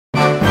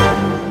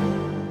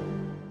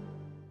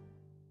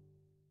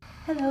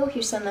Hello,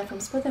 here's Anna from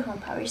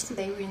Spotahome, Paris.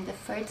 Today we're in the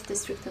third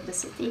district of the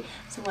city,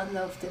 so one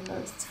of the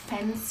most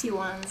fancy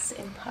ones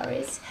in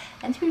Paris.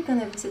 And we're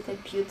gonna visit a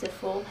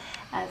beautiful,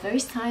 very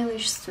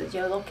stylish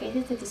studio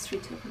located at the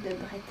street of the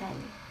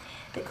Bretagne.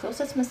 The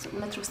closest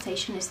metro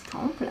station is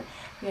Temple.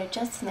 We are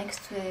just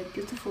next to a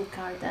beautiful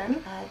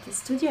garden. The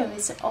studio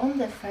is on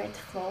the third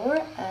floor.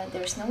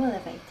 There's no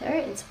elevator.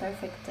 It's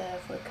perfect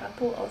for a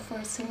couple or for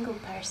a single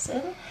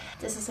person.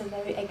 This is a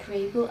very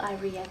agreeable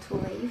area to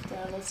live. There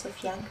are lots of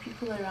young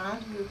people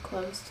around. We're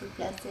close to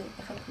Place de la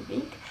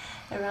République.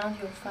 Around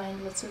you'll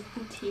find lots of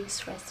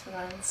boutiques,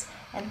 restaurants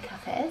and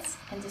cafes.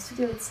 And the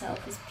studio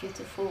itself is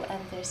beautiful, and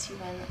there's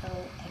even a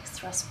little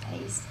extra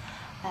space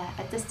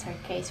at the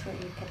staircase where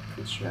you can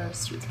put your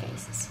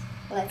suitcases.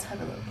 Let's have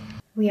a look.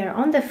 We are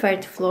on the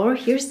third floor.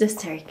 Here's the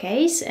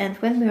staircase, and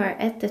when we are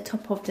at the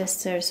top of the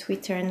stairs we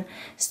turn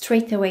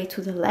straight away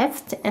to the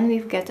left, and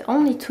we've got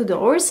only two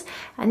doors,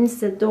 and it's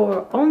the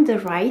door on the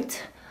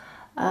right.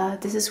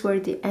 This is where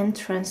the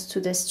entrance to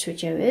the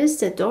studio is.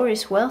 The door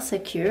is well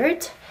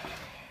secured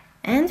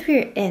and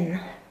we're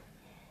in.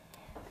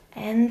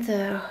 And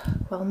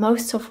well,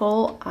 most of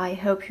all, I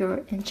hope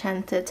you're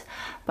enchanted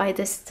by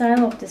the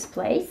style of this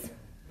place.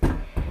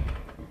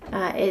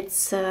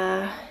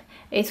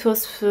 It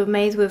was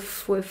made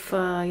with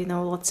you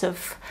know, lots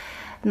of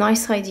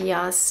nice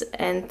ideas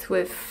and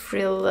with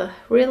real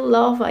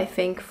love, I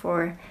think,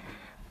 for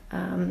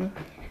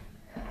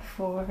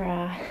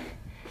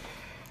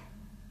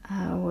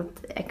what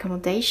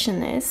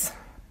accommodation is.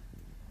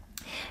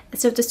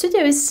 So the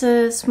studio is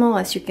small,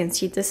 as you can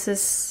see. This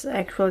is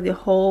actually the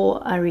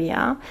whole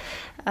area.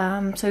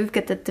 So we've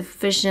got the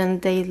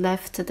division.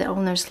 The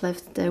owners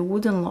left the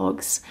wooden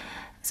logs.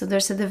 So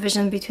there's a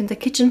division between the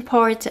kitchen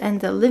part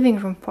and the living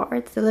room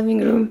part. The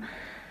living room,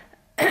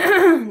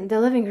 the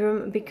living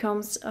room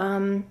becomes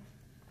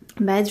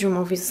bedroom,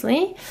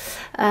 obviously,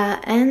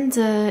 and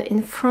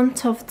in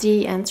front of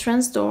the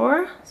entrance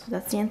door. So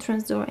that's the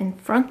entrance door. In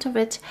front of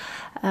it,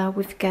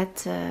 we've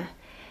got a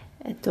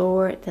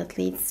door that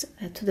leads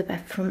to the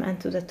bathroom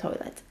and to the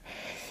toilet.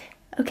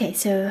 Okay,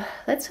 so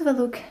let's have a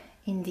look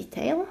in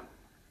detail.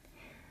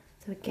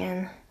 So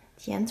again,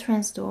 the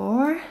entrance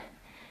door.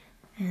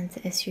 And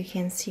as you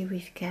can see,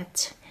 we've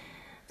got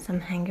some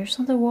hangers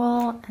on the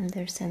wall, and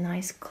there's a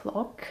nice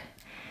clock.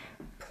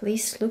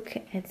 Please look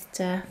at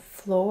the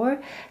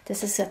floor.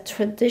 This is a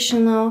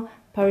traditional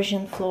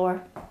Parisian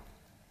floor.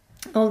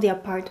 All the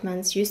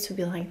apartments used to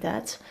be like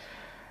that.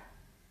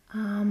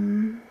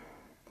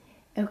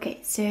 Okay,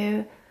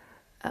 so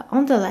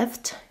on the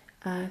left,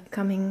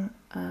 entering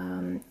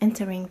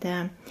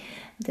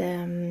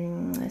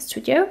the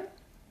studio,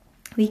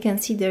 we can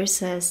see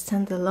there's a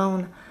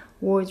standalone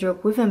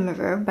wardrobe with a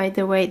mirror. By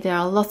the way, there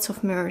are lots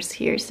of mirrors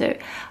here, so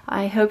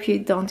I hope you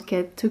don't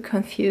get too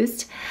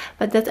confused,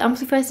 but that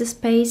amplifies the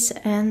space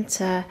and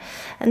the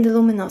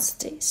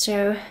luminosity.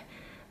 So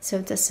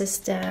this is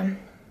the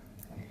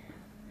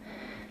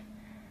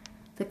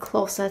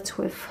closet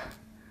with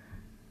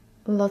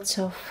lots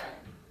of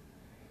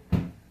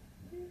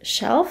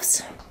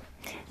shelves,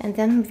 and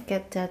then we've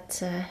got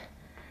that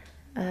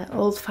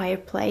old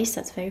fireplace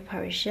that's very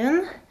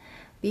Parisian.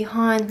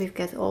 Behind we've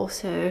got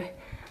also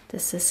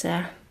this is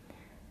a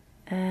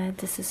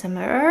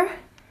mirror,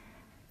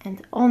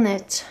 and on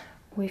it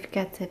we've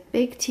got a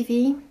big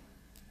TV,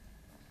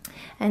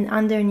 and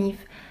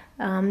underneath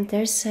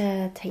there's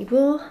a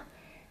table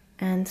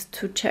and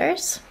two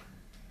chairs,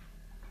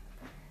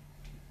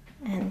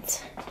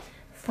 and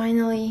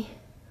finally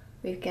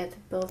we've got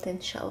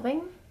built-in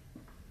shelving.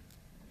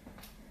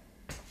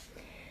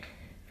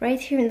 Right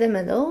here in the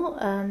middle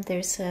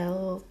there's a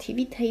little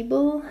TV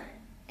table,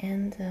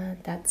 and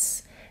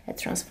that's a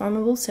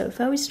transformable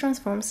sofa which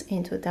transforms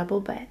into a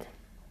double bed.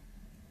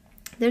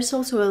 There's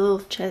also a little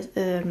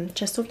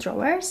chest of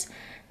drawers.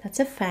 That's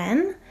a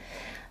fan.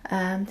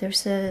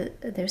 There's a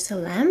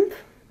lamp,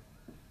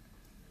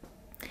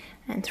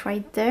 and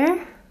right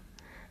there,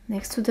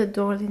 next to the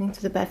door leading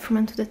to the bathroom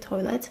and to the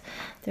toilet,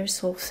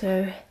 there's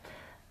also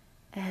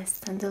a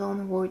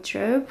standalone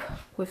wardrobe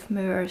with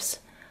mirrors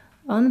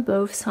on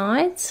both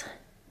sides.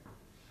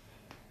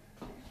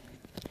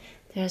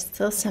 There's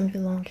still some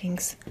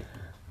belongings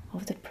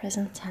of the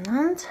present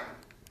tenant.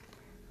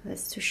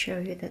 That's to show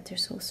you that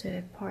there's also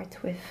a part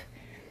with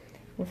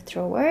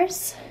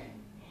drawers.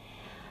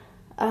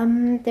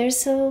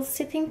 There's a little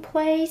sitting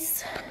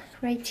place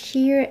right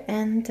here,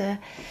 and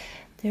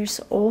there's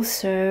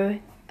also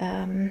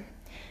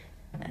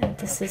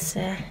this is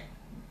a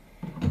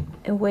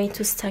way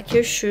to stack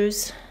your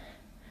shoes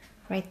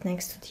right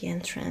next to the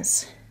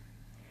entrance.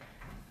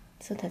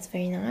 So that's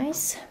very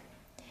nice.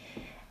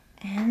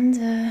 And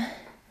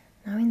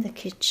now in the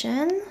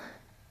kitchen.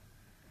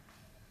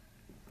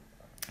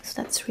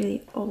 So that's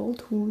really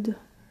old wood,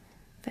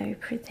 very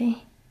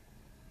pretty.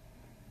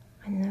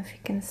 I don't know if you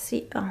can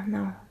see. Oh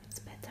no, it's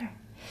better.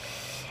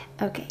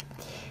 Okay,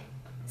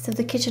 so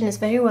the kitchen is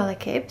very well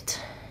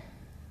equipped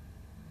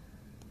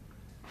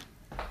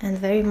and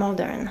very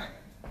modern.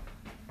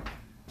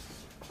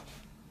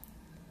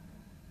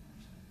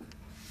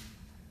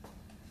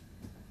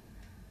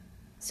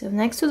 So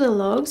next to the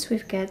logs,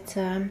 we've got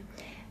some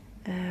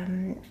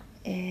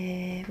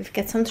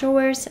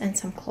drawers and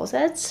some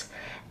closets.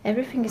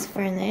 Everything is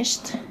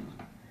furnished,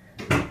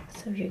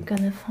 so you're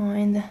gonna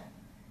find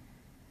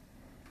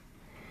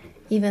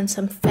even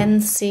some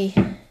fancy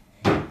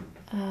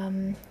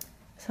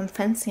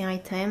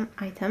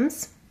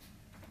items.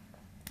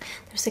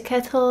 There's a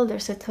kettle,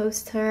 there's a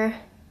toaster,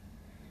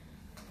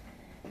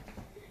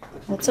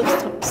 lots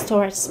of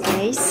storage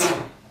space.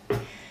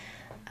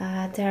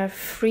 There are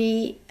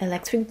 3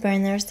 electric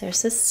burners.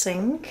 There's a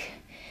sink.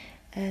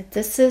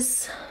 This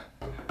is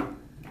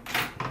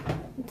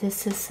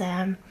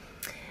an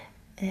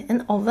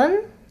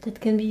oven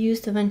that can be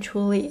used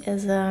eventually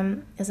as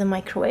a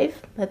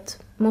microwave, but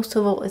most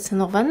of all it's an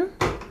oven.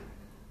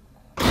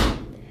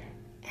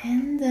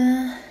 And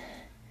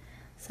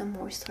some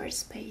more storage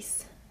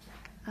space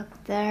up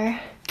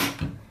there.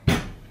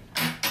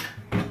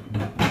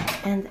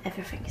 And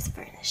everything is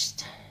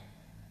furnished.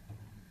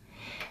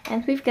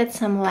 And we've got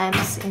some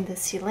lamps in the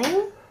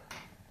ceiling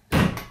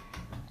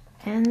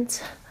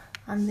and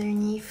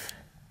underneath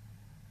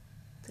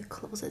the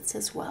closets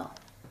as well.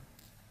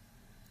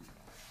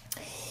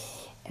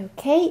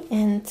 Okay,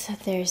 and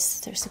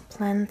there's a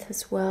plant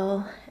as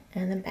well,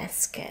 and a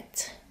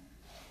basket,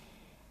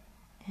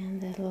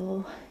 and a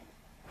little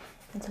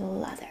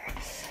ladder.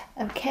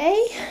 Okay,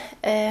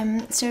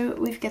 so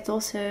we've got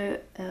also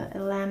a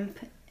lamp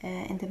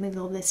in the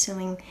middle of the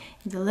ceiling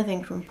in the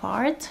living room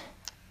part.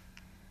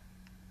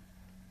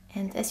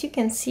 And as you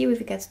can see,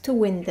 we've got 2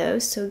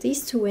 windows. So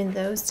these 2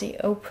 windows, they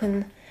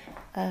open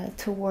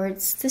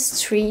towards the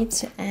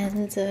street,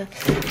 and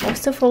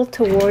most of all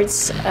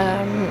towards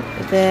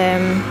the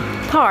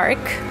park.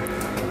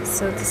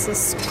 So this is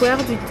Square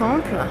du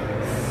Temple,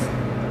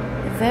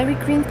 a very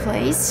green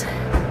place.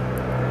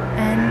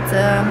 And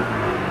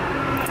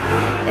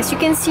as you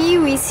can see,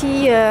 we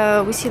see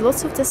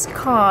lots of the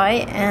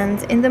sky,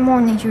 and in the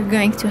morning you're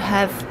going to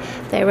have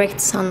direct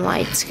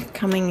sunlight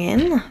coming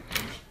in.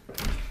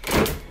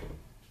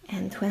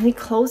 And when we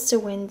close the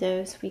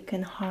windows, we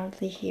can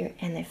hardly hear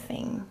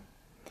anything.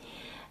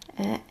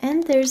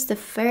 And there's the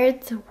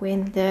 3rd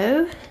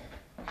window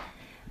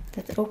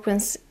that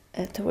opens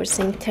towards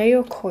the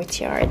interior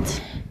courtyard,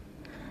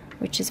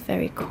 which is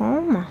very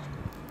calm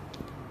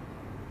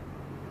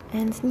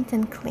and neat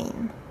and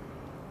clean.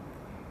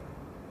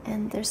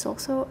 And there's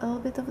also a little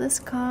bit of the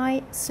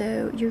sky,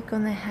 so you're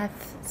gonna have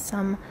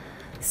some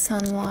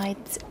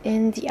sunlight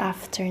in the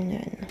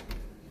afternoon.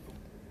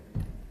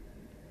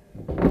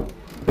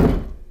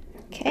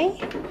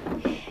 Okay,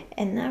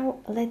 and now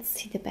let's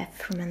see the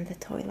bathroom and the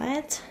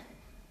toilet.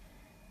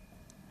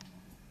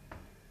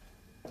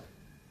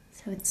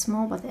 So it's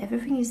small, but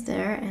everything is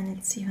there, and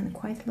it's even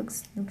quite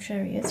looks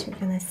luxurious, you're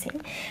gonna see.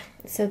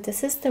 So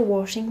this is the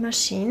washing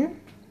machine.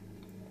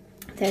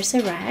 There's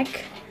a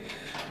rack.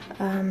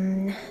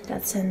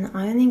 That's an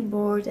ironing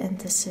board, and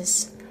this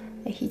is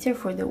a heater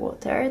for the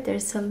water.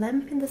 There's a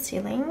lamp in the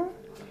ceiling.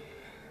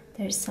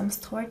 There's some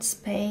storage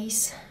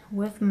space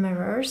with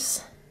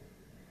mirrors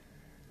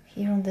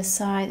here on the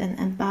side and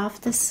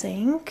above the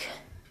sink.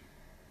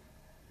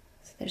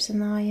 So there's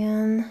an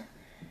iron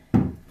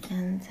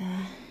and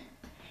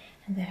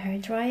the hair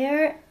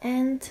dryer,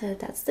 and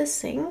that's the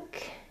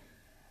sink.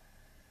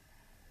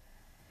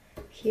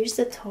 Here's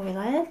the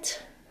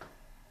toilet.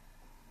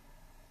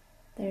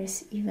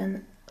 There's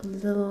even a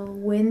little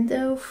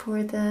window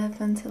for the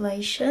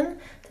ventilation.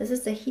 This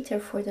is the heater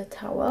for the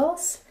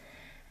towels.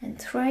 And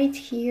right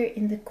here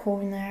in the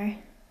corner,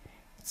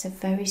 it's a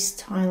very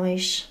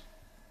stylish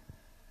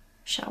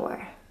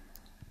shower.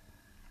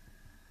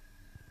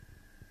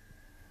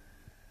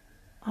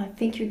 I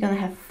think you're gonna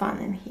have fun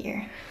in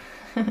here.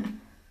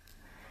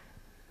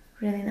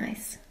 Really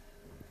nice.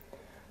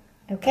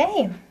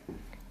 Okay,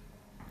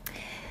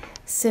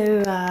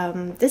 so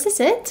this is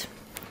it.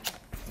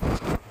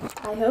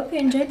 I hope you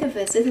enjoyed the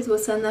visit. It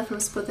was Anna from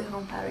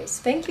Spotahome Paris.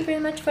 Thank you very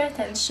much for your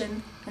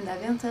attention, and à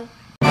bientôt.